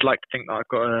 but I'd like to think that I've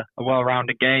got a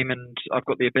well-rounded game and I've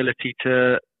got the ability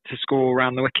to score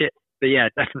around the wicket. But yeah,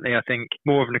 definitely I think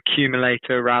more of an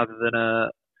accumulator rather than a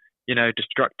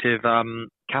destructive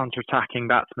counter-attacking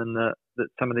batsman that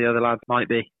some of the other lads might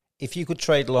be. If you could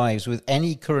trade lives with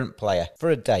any current player for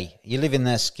a day, you live in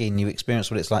their skin, you experience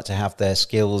what it's like to have their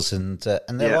skills and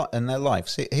their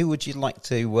lives. Who would you like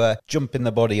to jump in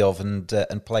the body of and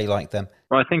play like them?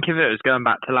 Well, I think if it was going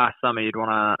back to last summer, you'd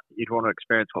want to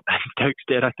experience what Ben Stokes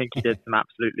did. I think he did some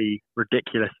absolutely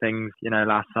ridiculous things,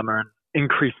 last summer and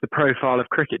increased the profile of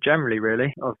cricket generally,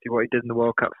 really. Obviously, what he did in the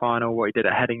World Cup final, what he did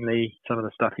at Headingley, some of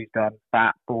the stuff he's done,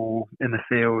 bat, ball, in the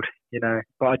field,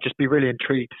 But I'd just be really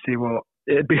intrigued to see what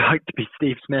it'd be like to be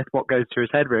Steve Smith, what goes through his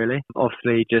head, really.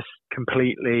 Obviously, just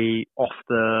completely off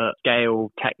the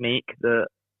scale technique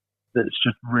that's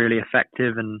just really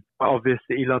effective, and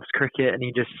obviously he loves cricket and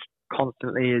he just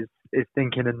constantly is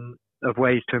thinking of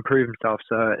ways to improve himself.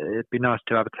 So it'd be nice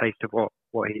to have a taste of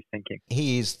what he's thinking.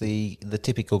 He is the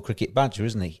typical cricket badger,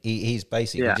 isn't he? He's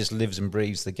basically just lives and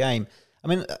breathes the game. I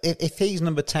mean, if he's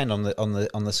number 10 on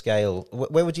the scale,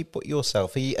 where would you put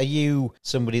yourself? Are you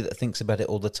somebody that thinks about it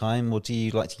all the time, or do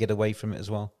you like to get away from it as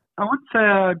well? I wouldn't say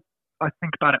I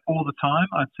think about it all the time.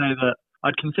 I'd say that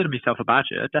I'd consider myself a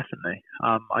badger, definitely.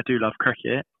 I do love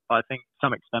cricket, but I think to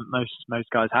some extent most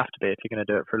guys have to be if you're going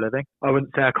to do it for a living. I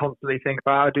wouldn't say I constantly think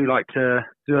about it. I do like to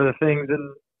do other things and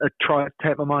try to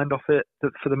take my mind off it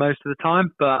for the most of the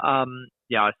time. But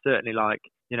yeah, I certainly like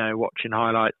watching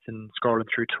highlights and scrolling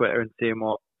through Twitter and seeing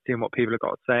what people have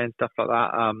got to say and stuff like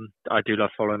that. I do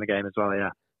love following the game as well. Yeah.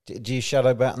 Do you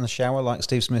shadow bat in the shower like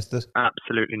Steve Smith does?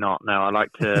 Absolutely not. No, I like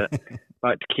to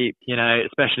keep,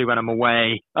 especially when I'm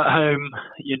away at home.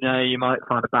 You might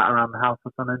find a bat around the house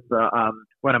or something, but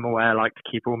when I'm away, I like to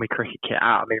keep all my cricket kit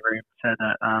out of my room so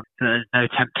that there's no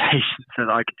temptation, so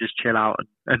that I can just chill out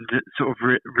and sort of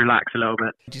relax a little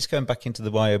bit. Just going back into the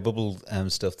bio bubble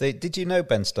stuff, did you know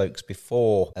Ben Stokes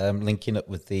before linking up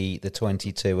with the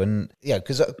 22? And yeah,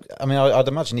 because I mean, I'd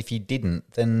imagine if you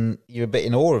didn't, then you're a bit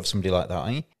in awe of somebody like that,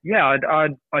 aren't you? Yeah,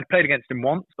 I'd played against him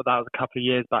once, but that was a couple of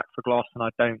years back for Gloss, and I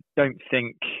don't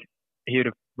think he would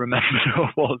have remembered who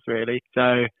I was really.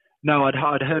 So no, I'd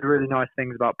heard really nice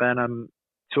things about Ben.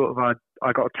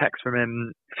 I got a text from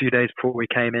him a few days before we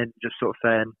came in, just sort of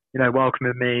saying,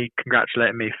 welcoming me,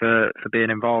 congratulating me for being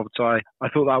involved. So I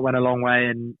thought that went a long way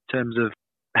in terms of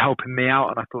helping me out,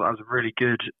 and I thought that was a really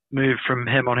good move from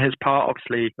him on his part,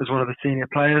 obviously as one of the senior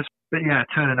players. But yeah,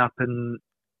 turning up and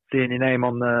seeing your name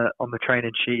on the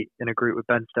training sheet in a group with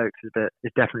Ben Stokes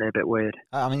is definitely a bit weird.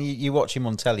 I mean, you watch him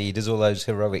on telly, he does all those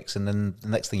heroics, and then the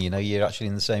next thing you know, you're actually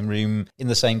in the same room, in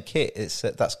the same kit.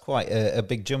 That's quite a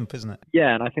big jump, isn't it?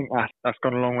 Yeah, and I think that's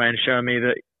gone a long way in showing me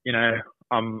that,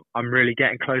 I'm really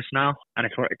getting close now, and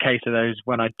it's a case of those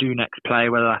when I do next play,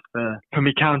 whether that's for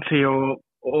me county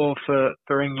or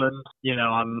for England,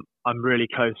 I'm really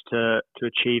close to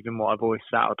achieving what I've always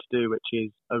set out to do, which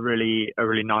is a really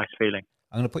nice feeling.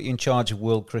 I'm going to put you in charge of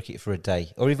world cricket for a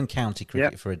day, or even county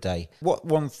cricket for a day. What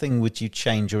one thing would you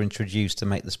change or introduce to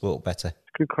make the sport better?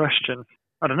 Good question.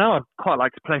 I don't know. I'd quite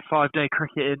like to play 5-day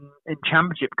cricket in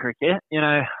championship cricket.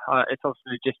 It's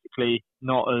obviously logistically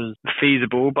not as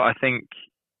feasible, but I think,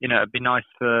 it'd be nice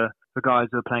for guys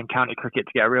who are playing county cricket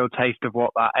to get a real taste of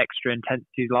what that extra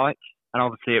intensity is like. And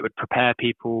obviously it would prepare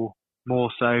people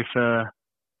more so for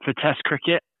Test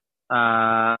cricket.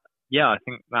 I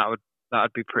think that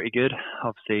would be pretty good.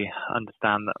 Obviously,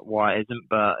 understand that why it isn't,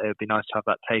 but it would be nice to have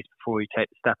that taste before you take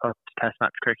the step up to Test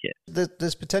match cricket.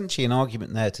 There's potentially an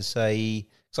argument there to say,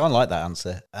 so I like that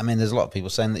answer. I mean, there's a lot of people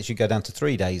saying that it should go down to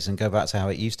 3 days and go back to how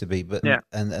it used to be, but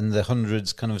and the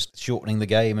hundreds kind of shortening the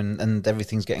game and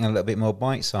everything's getting a little bit more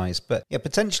bite-sized. But yeah,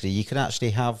 potentially you could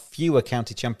actually have fewer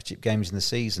county championship games in the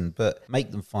season, but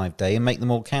make them 5-day and make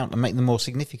them all count and make them more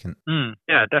significant.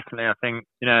 Yeah, definitely. I think,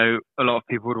 a lot of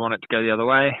people would want it to go the other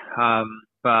way.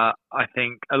 But I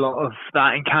think a lot of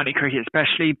that in county cricket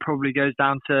especially probably goes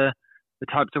down to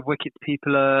the types of wickets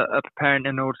people are preparing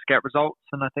in order to get results.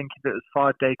 And I think if it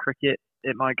was 5-day cricket,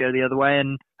 it might go the other way.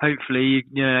 And hopefully,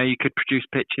 you could produce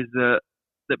pitches that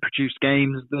produce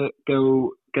games that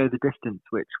go the distance,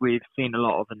 which we've seen a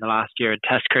lot of in the last year in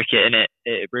Test cricket, and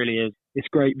it really is. It's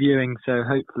great viewing. So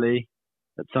hopefully,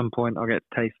 at some point, I'll get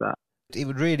to taste that. It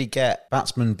would really get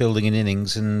batsmen building in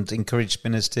innings and encourage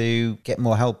spinners to get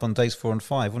more help on days 4 and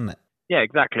 5, wouldn't it? Yeah,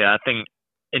 exactly. I think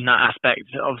in that aspect,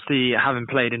 obviously having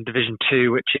played in Division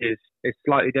 2, which is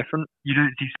slightly different, you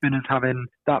don't see spinners having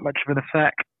that much of an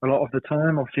effect a lot of the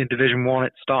time. Obviously in Division 1,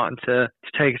 it's starting to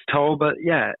take its toll. But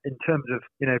yeah, in terms of,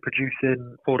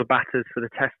 producing order batters for the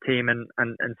Test team and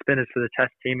spinners for the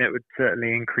Test team, it would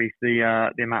certainly increase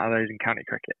the amount of those in county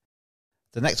cricket.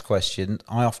 The next question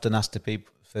I often ask to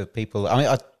people, for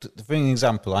an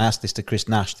example, I asked this to Chris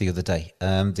Nash the other day,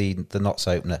 the Notts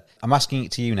opener. I'm asking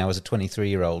it to you now as a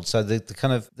 23-year-old. So the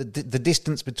kind of the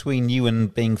distance between you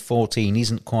and being 14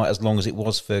 isn't quite as long as it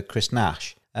was for Chris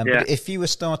Nash. But if you were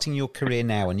starting your career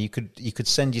now and you could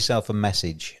send yourself a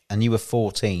message and you were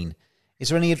 14, is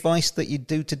there any advice that you'd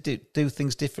do to do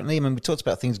things differently? I mean, we talked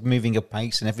about things moving at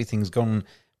pace and everything's gone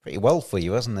pretty well for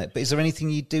you, hasn't it? But is there anything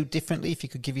you'd do differently if you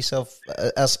could give yourself,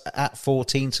 as at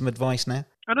 14, some advice now?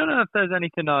 I don't know if there's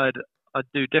anything I'd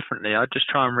do differently. I'd just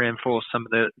try and reinforce some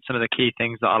of the key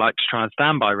things that I like to try and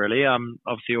stand by, really.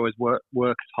 Obviously always work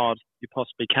as hard as you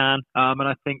possibly can. And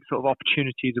I think sort of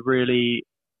opportunities are really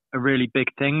a really big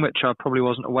thing, which I probably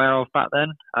wasn't aware of back then.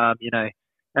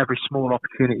 Every small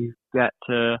opportunity you get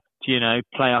to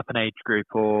play up an age group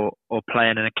or play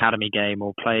in an academy game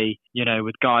or play,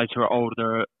 with guys who are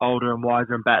older and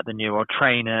wiser and better than you, or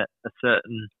train at a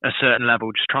certain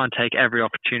level. Just try and take every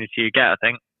opportunity you get.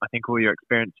 I think all your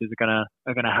experiences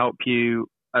are gonna help you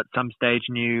at some stage,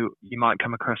 and you might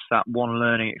come across that one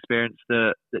learning experience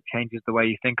that changes the way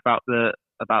you think about the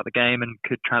game and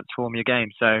could transform your game.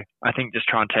 So I think just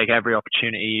try and take every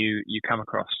opportunity you come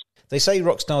across. They say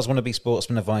rock stars want to be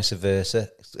sportsmen and vice versa.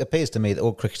 It appears to me that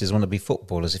all cricketers want to be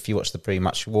footballers if you watch the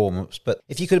pre-match warm-ups. But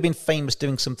if you could have been famous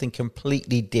doing something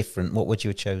completely different, what would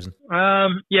you have chosen?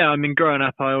 Growing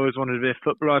up, I always wanted to be a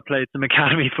footballer. I played some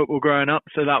academy football growing up.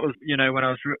 So that was, when I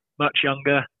was much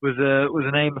younger, was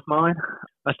an aim of mine.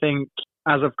 I think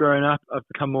as I've grown up, I've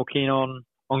become more keen on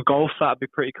golf. That'd be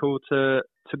pretty cool to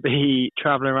be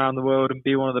traveling around the world and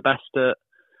be one of the best at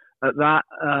that.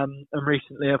 And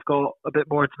recently I've got a bit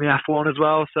more into my F1 as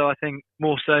well. So I think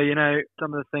more so,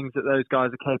 some of the things that those guys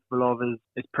are capable of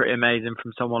is pretty amazing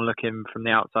from someone looking from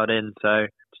the outside in. So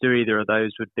to do either of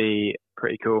those would be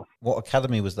pretty cool. What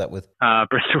academy was that with?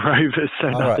 Bristol Rovers, so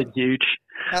nothing huge.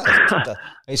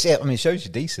 It shows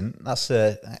you're decent.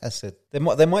 They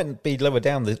might be lower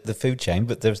down the food chain,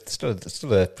 but there's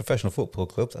still a professional football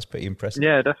club. That's pretty impressive.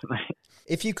 Yeah, definitely.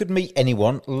 If you could meet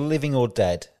anyone, living or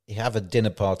dead, you have a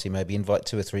dinner party, maybe invite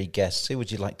 2 or 3 guests, who would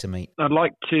you like to meet? I'd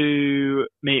like to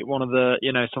meet one of the,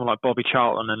 someone like Bobby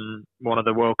Charlton, and one of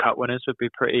the World Cup winners would be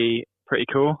pretty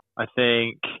cool. I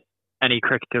think any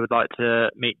cricketer would like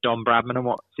to meet Don Bradman and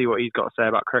see what he's got to say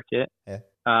about cricket. Yeah.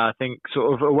 I think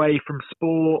sort of away from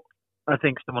sport, I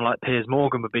think someone like Piers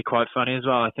Morgan would be quite funny as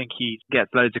well. I think he gets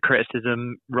loads of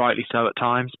criticism, rightly so at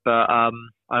times, but I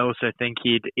also think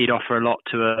he'd offer a lot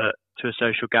to a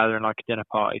social gathering like a dinner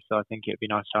party. So I think it'd be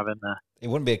nice to have him there. It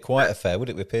wouldn't be a quiet affair, would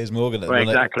it, with Piers Morgan? Well,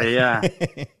 exactly, yeah.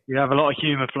 You have a lot of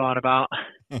humour flying about.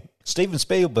 Steven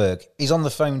Spielberg, he's on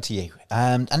the phone to you,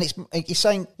 and he's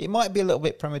saying it might be a little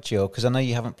bit premature because I know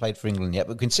you haven't played for England yet,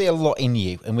 but we can see a lot in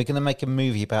you, and we're going to make a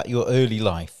movie about your early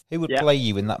life. Who would play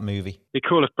you in that movie? It'd be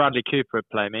cool if Bradley Cooper would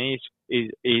play me.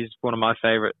 He's one of my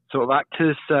favourite sort of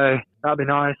actors, so that'd be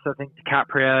nice. I think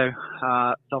DiCaprio,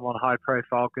 someone high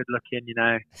profile, good looking,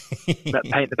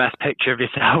 paint the best picture of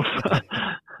yourself.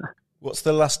 What's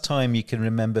the last time you can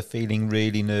remember feeling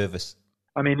really nervous?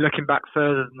 I mean, looking back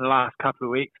further than the last couple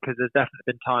of weeks, because there's definitely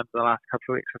been times in the last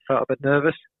couple of weeks I felt a bit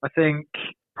nervous. I think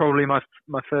probably my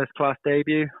first class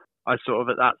debut. I sort of,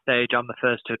 at that stage, I'm the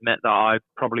first to admit that I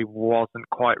probably wasn't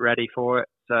quite ready for it.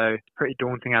 So it's pretty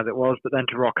daunting as it was. But then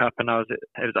to rock up, and it was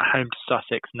at home to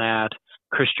Sussex, and they had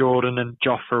Chris Jordan and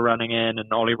Jofra running in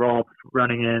and Ollie Robb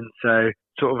running in. So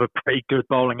sort of a pretty good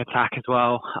bowling attack as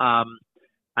well.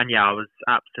 And yeah, I was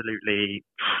absolutely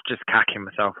just cacking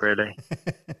myself, really.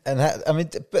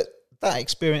 But that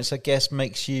experience, I guess,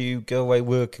 makes you go away,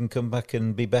 work, and come back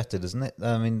and be better, doesn't it?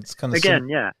 I mean, it's kind of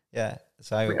yeah.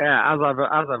 So as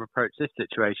I've approached this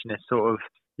situation, it's sort of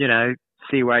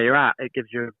see where you're at. It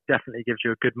definitely gives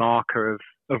you a good marker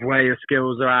of where your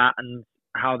skills are at and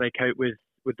how they cope with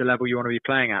the level you want to be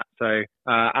playing at. So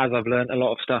as I've learned a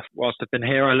lot of stuff whilst I've been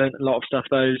here, I learned a lot of stuff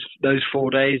those 4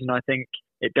 days, and I think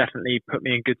it definitely put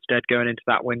me in good stead going into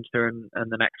that winter and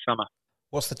the next summer.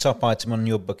 What's the top item on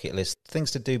your bucket list?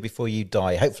 Things to do before you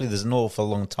die. Hopefully there's an awful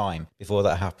long time before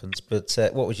that happens, but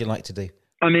what would you like to do?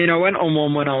 I mean, I went on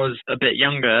one when I was a bit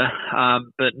younger,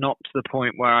 but not to the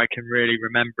point where I can really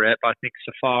remember it. But I think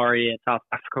safari in South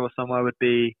Africa or somewhere would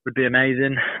be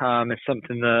amazing. It's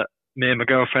something that me and my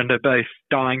girlfriend are both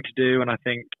dying to do, and I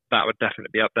think that would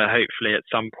definitely be up there. Hopefully at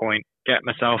some point get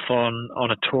myself on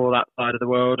a tour that side of the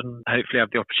world and hopefully have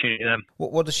the opportunity then.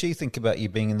 What does she think about you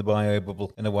being in the bio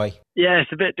bubble in a way? Yeah,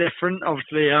 it's a bit different.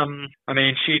 Obviously, I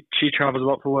mean, she travels a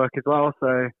lot for work as well,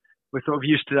 so we're sort of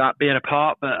used to that being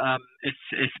apart, but it's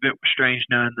a bit strange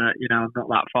knowing that, you know, I'm not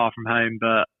that far from home,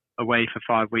 but away for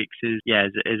 5 weeks is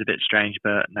a bit strange.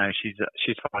 But no, she's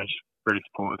fine. She's really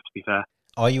supportive, to be fair.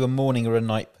 Are you a morning or a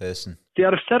night person? See,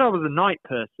 I'd have said I was a night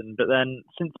person, but then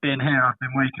since being here, I've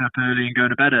been waking up early and going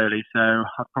to bed early, so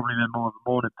I've probably been more of a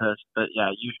morning person. But yeah,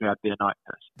 usually I'd be a night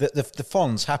person. The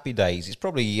Fonz, Happy Days, it's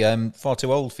probably far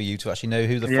too old for you to actually know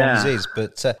who the Fonz is,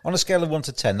 but on a scale of 1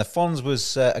 to 10, the Fonz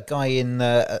was a guy in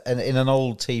an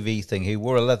old TV thing who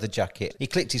wore a leather jacket. He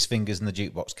clicked his fingers and the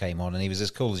jukebox came on, and he was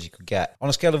as cool as you could get. On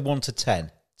a scale of 1 to 10,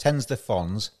 10's the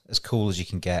Fonz, as cool as you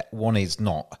can get, 1 is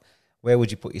not. Where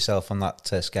would you put yourself on that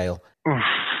scale?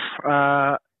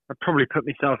 I'd probably put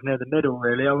myself near the middle,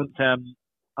 really. I wouldn't say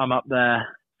I'm up there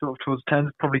sort of towards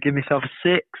 10. Probably give myself a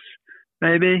 6,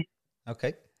 maybe.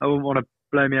 Okay. I wouldn't want to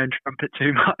blow my own trumpet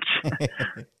too much.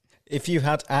 If you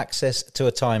had access to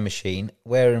a time machine,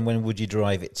 where and when would you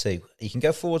drive it to? You can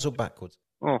go forwards or backwards.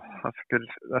 Oh, that's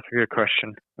a good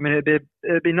question. I mean,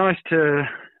 it'd be nice to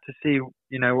see,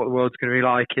 you know, what the world's going to be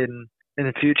like in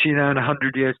the future, you know, in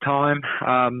 100 years' time,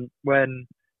 when,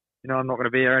 you know, I'm not going to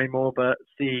be here anymore, but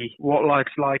see what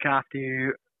life's like after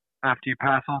you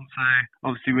pass on. So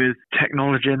obviously with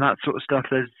technology and that sort of stuff,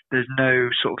 there's no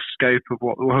sort of scope of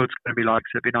what the world's going to be like.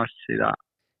 So it'd be nice to see that.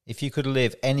 If you could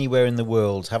live anywhere in the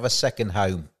world, have a second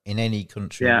home in any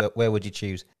country, where would you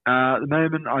choose? At the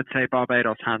moment, I'd say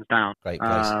Barbados, hands down. Great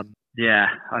place. I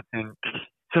think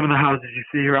some of the houses you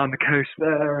see around the coast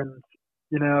there, and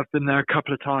you know, I've been there a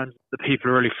couple of times. The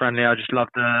people are really friendly. I just love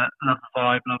the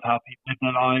vibe, love how people live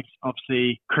their lives.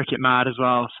 Obviously, cricket mad as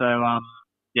well. So,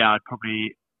 I'd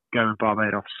probably go with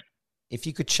Barbados. If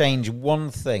you could change one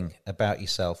thing about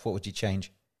yourself, what would you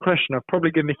change? Question. I'd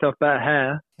probably give myself better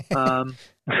hair.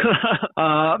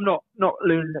 I'm not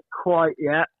losing it quite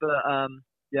yet, but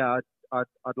I'd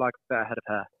like a better head of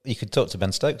hair. You could talk to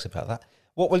Ben Stokes about that.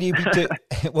 What will you be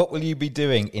What will you be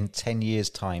doing in 10 years'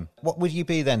 time? What will you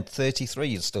be then? 33?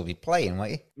 You'll still be playing,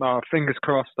 won't you? Well, fingers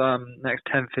crossed. Next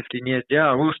 10, 15 years,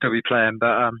 I will still be playing.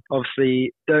 But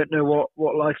obviously, don't know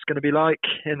what life's going to be like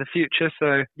in the future.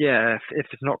 So yeah, if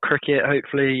it's not cricket,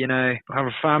 hopefully, you know, have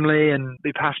a family and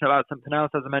be passionate about something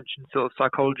else. As I mentioned, sort of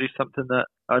psychology, something that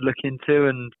I'd look into,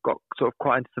 and got sort of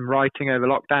quite into some writing over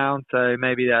lockdown. So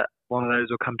maybe that one of those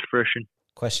will come to fruition.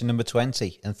 Question number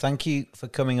 20, and thank you for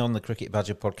coming on the Cricket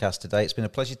Badger podcast today. It's been a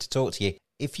pleasure to talk to you.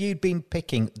 If you'd been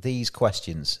picking these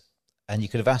questions and you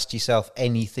could have asked yourself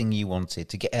anything you wanted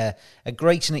to get a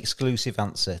great and exclusive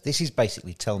answer, this is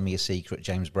basically Tell Me a Secret,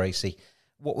 James Bracey.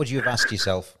 What would you have asked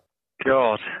yourself?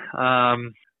 God,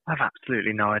 I've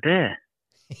absolutely no idea.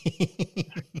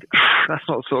 That's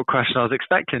not the sort of question I was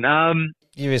expecting.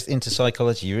 You're into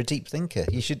psychology. You're a deep thinker.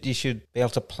 You should be able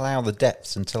to plough the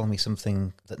depths and tell me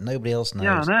something that nobody else knows.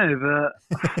 Yeah, I know,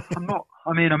 but I'm not.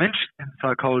 I mean, I'm interested in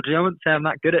psychology. I wouldn't say I'm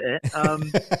that good at it.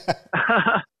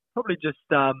 Probably just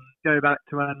go back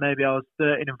to when maybe I was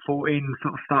 13 and 14,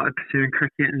 sort of started pursuing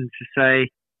cricket, and to say,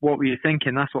 what were you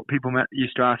thinking? That's what people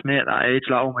used to ask me at that age.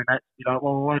 Like, all my mates would be like,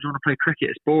 well, why do you want to play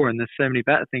cricket? It's boring. There's so many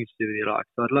better things to do with your life.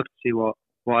 So I'd love to see what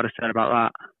I'd have said about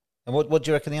that. And what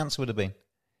do you reckon the answer would have been?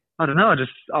 I don't know.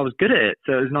 I was good at it,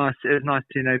 so it was nice. It was nice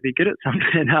to, you know, be good at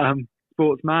something.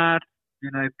 Sports mad,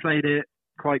 you know, played it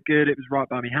quite good. It was right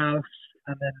by my house,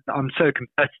 and then I'm so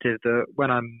competitive that when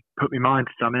I put my mind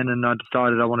to something and I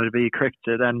decided I wanted to be a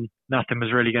cricketer, then nothing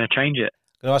was really going to change it.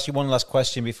 I'm going to ask you one last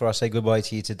question before I say goodbye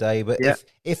to you today. But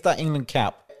if that England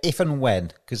cap, if and when,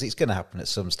 because it's going to happen at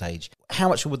some stage, how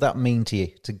much would that mean to you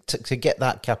to get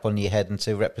that cap on your head and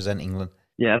to represent England?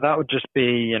 Yeah, that would just be,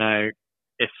 you know,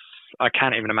 I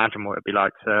can't even imagine what it'd be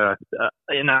like. So,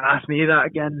 you know, ask me that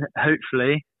again.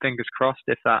 Hopefully, fingers crossed,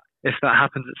 if that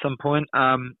happens at some point.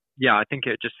 I think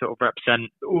it would just sort of represent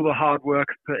all the hard work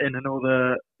I've put in and all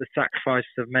the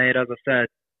sacrifices I've made. As I said,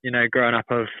 you know, growing up,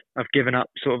 I've given up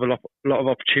sort of a lot of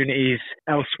opportunities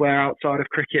elsewhere outside of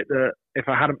cricket that if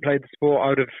I hadn't played the sport,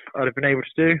 I'd have been able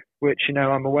to do, which, you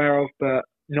know, I'm aware of, but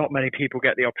not many people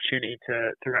get the opportunity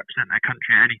to represent their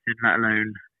country at anything, let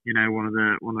alone, you know, one of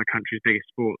the country's biggest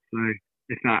sports. So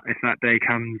that day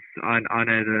comes, I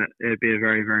know that it'd be a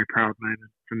very, very proud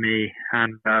moment for me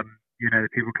and the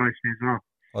people close to me as well.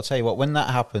 I'll tell you what, when that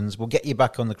happens, we'll get you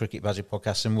back on the Cricket Badger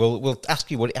podcast and we'll ask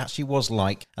you what it actually was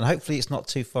like, and hopefully it's not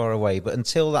too far away. But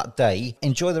until that day,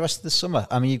 enjoy the rest of the summer.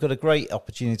 I mean, you've got a great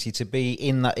opportunity to be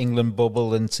in that England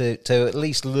bubble and to at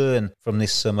least learn from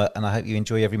this summer, and I hope you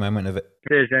enjoy every moment of it.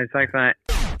 Cheers, James. Thanks, mate.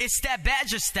 It's that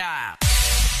Badger style.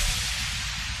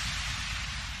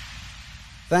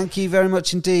 Thank you very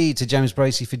much indeed to James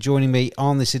Bracey for joining me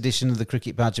on this edition of the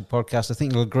Cricket Badger podcast. I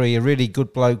think you'll agree, a really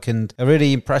good bloke and a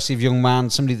really impressive young man,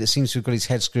 somebody that seems to have got his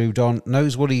head screwed on,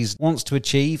 knows what he wants to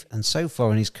achieve, and so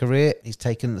far in his career, he's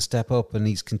taken the step up and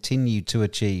he's continued to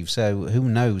achieve. So who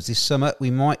knows, this summer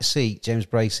we might see James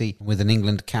Bracey with an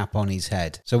England cap on his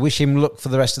head. So wish him luck for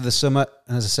the rest of the summer,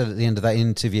 and as I said at the end of that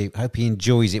interview, hope he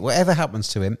enjoys it. Whatever happens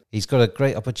to him, he's got a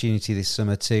great opportunity this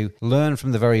summer to learn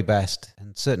from the very best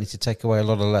and certainly to take away a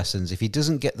lot of lessons. If he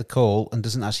doesn't get the call and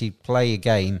doesn't actually play a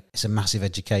game, it's a massive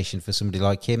education for somebody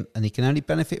like him, and he can only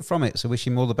benefit from it. So wish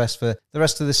him all the best for the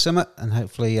rest of the summer, and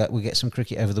hopefully we'll get some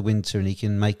cricket over the winter and he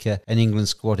can make an England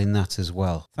squad in that as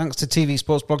well. Thanks to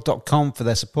tvsportsblog.com for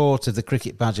their support of the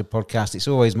Cricket Badger podcast. It's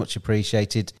always much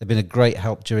appreciated. They've been a great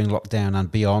help during lockdown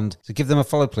and beyond. So give them a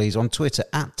follow, please, on Twitter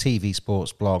at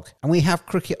tvsportsblog. And we have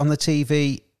cricket on the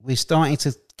TV. We're starting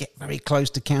to get very close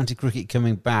to county cricket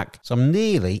coming back. So I'm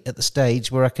nearly at the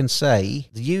stage where I can say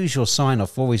the usual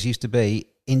sign-off always used to be,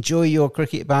 enjoy your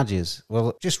cricket badges.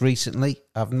 Well, just recently,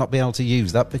 I've not been able to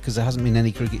use that because there hasn't been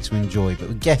any cricket to enjoy, but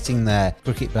we're getting there.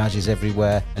 Cricket badges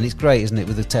everywhere, and it's great, isn't it,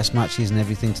 with the test matches and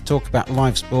everything, to talk about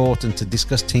live sport and to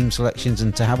discuss team selections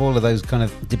and to have all of those kind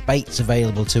of debates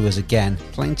available to us again.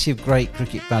 Plenty of great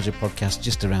Cricket Badger podcasts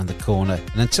just around the corner.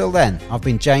 And until then, I've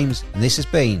been James, and this has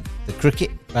been the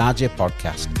Cricket Badger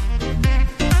Podcast.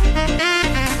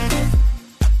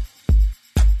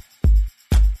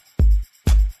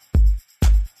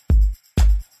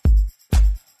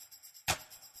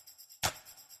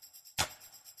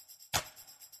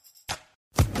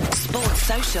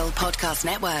 Social Podcast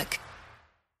Network.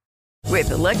 With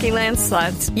the Lucky Land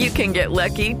Slots, you can get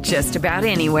lucky just about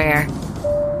anywhere.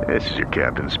 This is your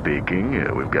captain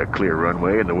speaking. We've got clear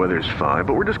runway and the weather's fine,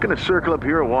 but we're just going to circle up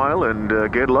here a while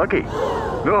and get lucky.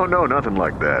 No, nothing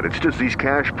like that. It's just these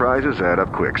cash prizes add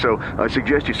up quick. So I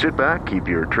suggest you sit back, keep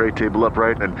your tray table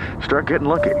upright, and start getting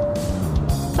lucky.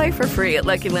 Play for free at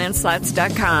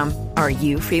LuckyLandSlots.com. Are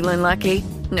you feeling lucky?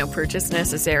 No purchase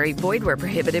necessary. Void where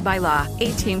prohibited by law.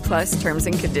 18+ terms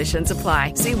and conditions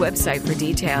apply. See website for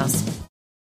details.